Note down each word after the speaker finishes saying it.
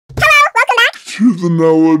to the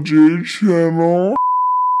NellaJade channel.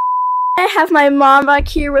 I have my mom back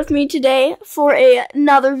here with me today for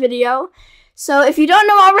another video. So if you don't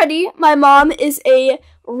know already, my mom is a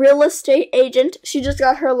real estate agent. She just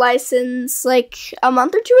got her license like a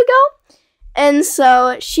month or two ago. And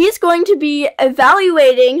so she's going to be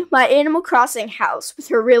evaluating my Animal Crossing house with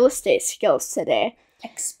her real estate skills today.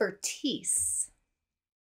 Expertise.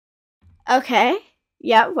 Okay.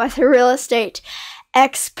 Yeah, with her real estate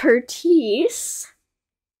expertise.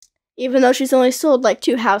 Even though she's only sold like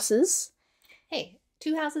 2 houses. Hey,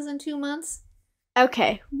 2 houses in 2 months?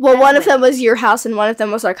 Okay. Well, one of them was your house and one of them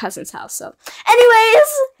was our cousin's house, so. Anyways.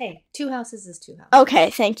 Hey, 2 houses is 2 houses. Okay,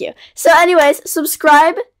 thank you. So anyways,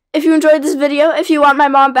 subscribe if you enjoyed this video, if you want my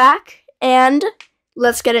mom back, and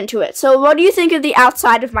let's get into it. So what do you think of the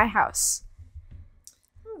outside of my house?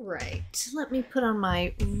 All right, let me put on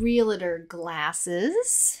my realtor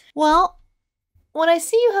glasses. Well, what I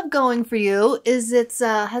see you have going for you is it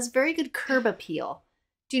has very good curb appeal.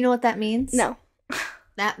 Do you know what that means? No.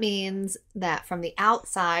 That means that from the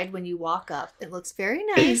outside, when you walk up, it looks very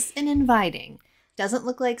nice and inviting. Doesn't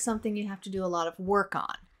look like something you have to do a lot of work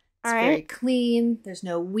on. It's very clean. There's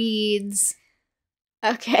no weeds.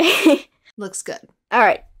 Okay. Looks good. All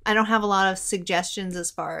right. I don't have a lot of suggestions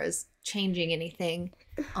as far as changing anything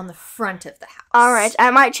on the front of the house. All right.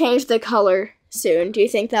 I might change the color soon. Do you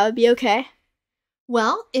think that would be okay?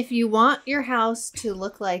 Well, if you want your house to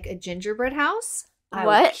look like a gingerbread house, I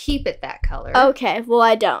would keep it that color. Okay. Well,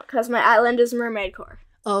 I don't, because my island is mermaid core.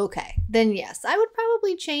 Okay. Then yes, I would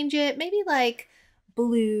probably change it. Maybe like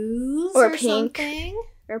blues or pink. Something.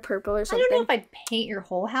 Or purple or something. I don't know if I'd paint your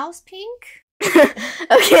whole house pink.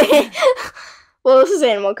 Okay. Well, this is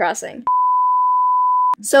Animal Crossing.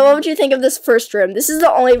 So what would you think of this first room? This is the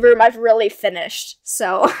only room I've really finished,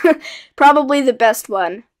 so probably the best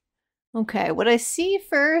one. Okay, what I see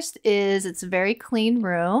first is it's a very clean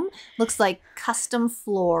room. Looks like custom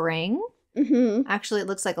flooring. Mm-hmm. Actually, it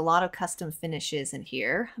looks like a lot of custom finishes in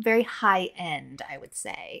here. Very high end, I would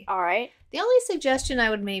say. All right. The only suggestion I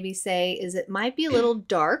would maybe say is it might be a little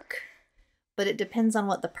dark, but it depends on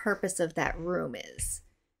what the purpose of that room is.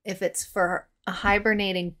 If it's for a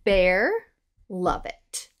hibernating bear, love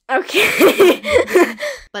it. Okay.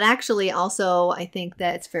 But actually, also, I think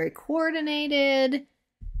that it's very coordinated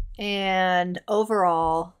and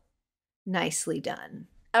overall nicely done.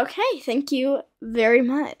 Okay, thank you very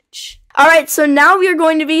much. All right, so now we are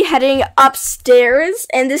going to be heading upstairs,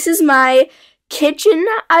 and this is my kitchen,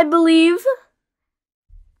 I believe.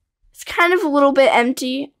 It's kind of a little bit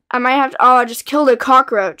empty. I might have to, oh, I just killed a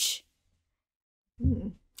cockroach.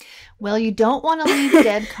 Well, you don't want to leave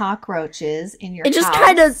dead cockroaches in your house.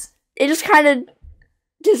 It just kind of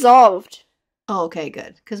dissolved. Oh, okay,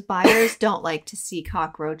 good. Because buyers don't like to see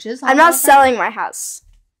cockroaches. I'm not selling my house,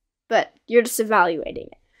 but you're just evaluating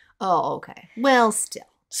it. Oh, okay. Well, still.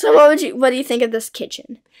 So what do you think of this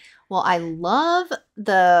kitchen? Well, I love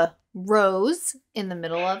the rose in the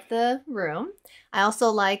middle of the room. I also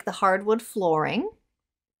like the hardwood flooring.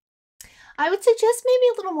 I would suggest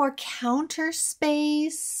maybe a little more counter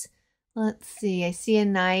space. Let's see. I see a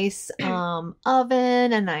nice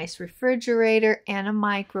oven, a nice refrigerator, and a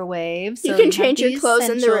microwave. So you can change your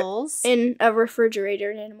clothes in a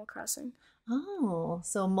refrigerator in Animal Crossing. Oh,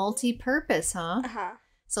 so multi-purpose, huh? Uh-huh.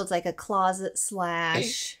 So it's like a closet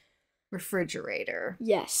 / refrigerator.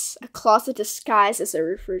 Yes, a closet disguised as a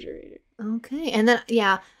refrigerator. Okay, and then,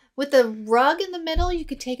 yeah, with the rug in the middle, you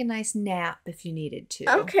could take a nice nap if you needed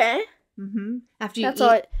to. Okay. Mm-hmm.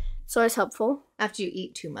 It's always helpful. After you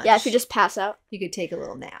eat too much. Yeah, if you just pass out. You could take a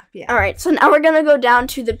little nap, yeah. All right, so now we're going to go down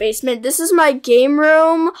to the basement. This is my game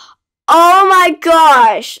room. Oh my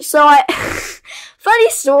gosh. So funny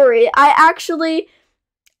story. I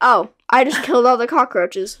just killed all the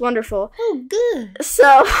cockroaches. Wonderful. Oh, good.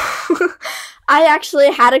 So I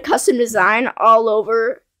actually had a custom design all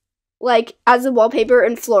over, like as a wallpaper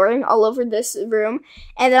and flooring all over this room,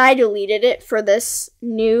 and then I deleted it for this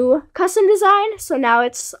new custom design. So now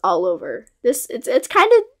it's all over. It's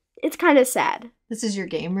kind of sad. This is your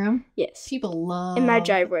game room? Yes. People love in my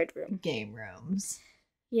gyroid room. Game rooms.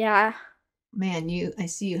 Yeah. Man, I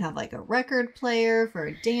see you have like a record player for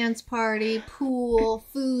a dance party, pool,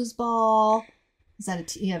 foosball.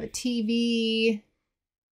 You have a TV?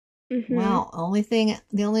 Mm-hmm. Wow.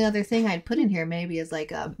 The only other thing I'd put in here maybe is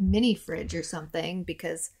like a mini fridge or something,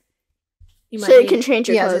 because you can change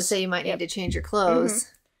your clothes. Yeah, I was gonna say you might need to change your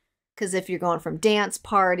clothes, because if you're going from dance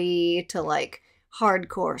party to like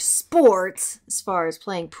hardcore sports, as far as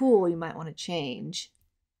playing pool, you might want to change.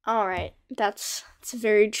 All right, that's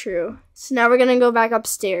very true. So now we're going to go back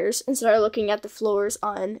upstairs and start looking at the floors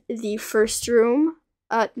on the first room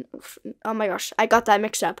Oh my gosh, I got that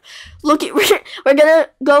mixed up. We're gonna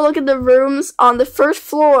go look at the rooms on the first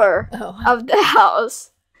floor of the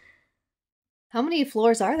house. How many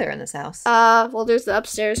floors are there in this house? Well, there's the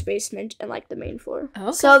upstairs basement and like the main floor.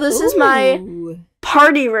 Okay. So this is my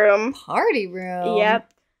party room. Party room.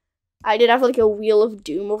 Yep. I did have like a Wheel of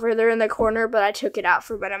Doom over there in the corner, but I took it out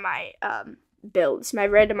for one of my builds, my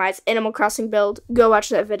randomized Animal Crossing build. Go watch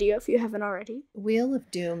that video if you haven't already. Wheel of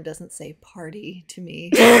Doom doesn't say party to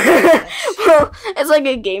me. Well, it's like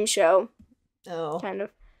a game show. Oh. Kind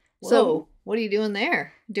of. Whoa. So, what are you doing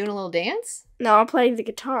there? Doing a little dance? no, I'm playing the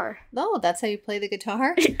guitar. Oh, that's how you play the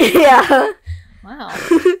guitar? Yeah. Wow.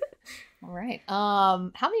 All right.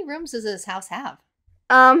 How many rooms does this house have?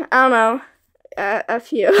 I don't know. A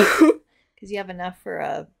few. Because you have enough for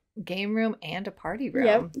a game room and a party room.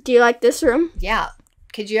 Yep. Do you like this room? Yeah.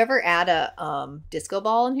 Could you ever add a disco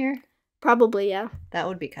ball in here? Probably, yeah. That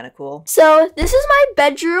would be kind of cool. So, this is my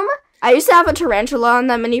bedroom. I used to have a tarantula on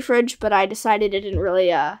that mini fridge, but I decided it didn't really,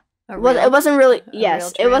 it wasn't really,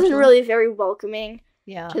 yes, it wasn't really very welcoming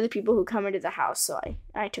to the people who come into the house, so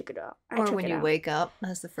I took it out. Or when you wake up,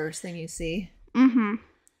 that's the first thing you see. Mm-hmm.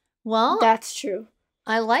 Well, that's true.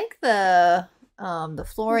 I like the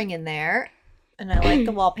flooring in there. And I like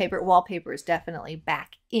the wallpaper. Wallpaper is definitely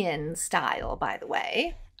back in style, by the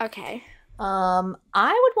way. Okay. I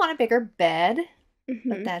would want a bigger bed,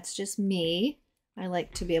 but that's just me. I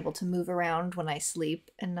like to be able to move around when I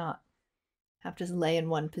sleep and not have to lay in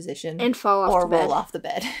one position and fall off or the bed. roll off the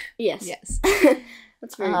bed. Yes. Yes.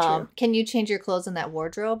 That's very true. Can you change your clothes in that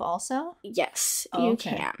wardrobe also? Yes, you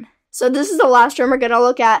can. So this is the last room we're going to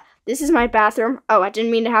look at. This is my bathroom. Oh, I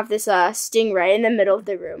didn't mean to have this stingray in the middle of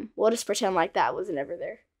the room. We'll just pretend like that wasn't ever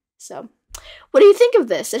there. So, what do you think of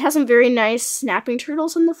this? It has some very nice snapping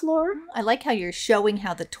turtles on the floor. I like how you're showing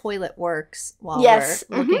how the toilet works while we're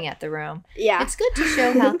looking at the room. Yeah. It's good to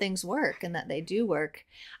show how things work and that they do work.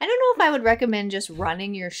 I don't know if I would recommend just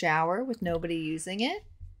running your shower with nobody using it.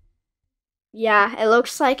 Yeah, it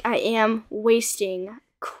looks like I am wasting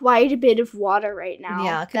quite a bit of water right now.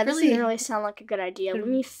 Yeah, that doesn't really sound like a good idea. Let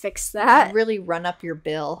me fix that. Really run up your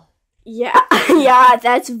bill. Yeah, yeah,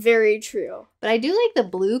 that's very true. But I do like the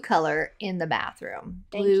blue color in the bathroom.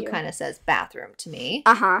 Blue kind of says bathroom to me.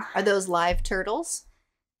 Uh-huh. Are those live turtles?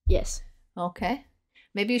 Yes. Okay.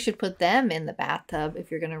 Maybe you should put them in the bathtub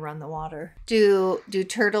if you're going to run the water. Do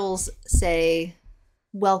turtles say,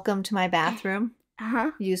 "Welcome to my bathroom"?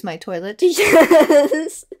 Uh-huh. Use my toilet?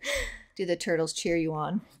 Yes. Do the turtles cheer you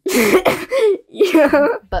on? Yeah.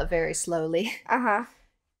 But very slowly. Uh-huh.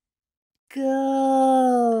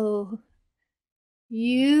 Go.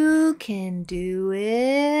 You can do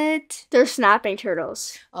it. They're snapping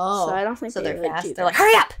turtles. Oh. So I don't think they're really fast. do They're like,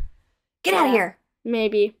 hurry up! Get out of here!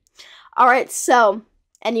 Maybe. All right, so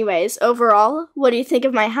anyways, overall, what do you think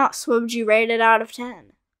of my house? What would you rate it out of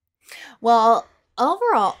 10? Well,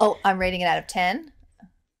 overall, I'm rating it out of 10.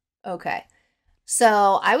 Okay.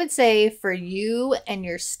 So I would say for you and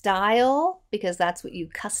your style, because that's what you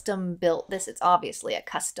custom built this, it's obviously a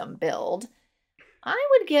custom build, I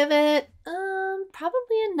would give it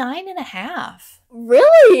probably a 9.5.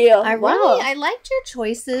 Really? I liked your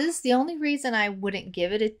choices. The only reason I wouldn't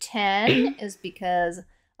give it a 10 is because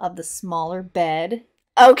of the smaller bed.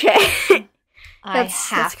 Okay. I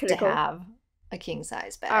have to have a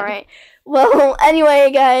king-size bed. All right. Well, anyway,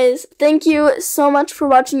 guys, thank you so much for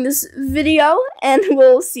watching this video, and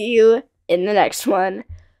we'll see you in the next one.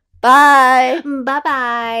 Bye.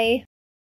 Bye-bye.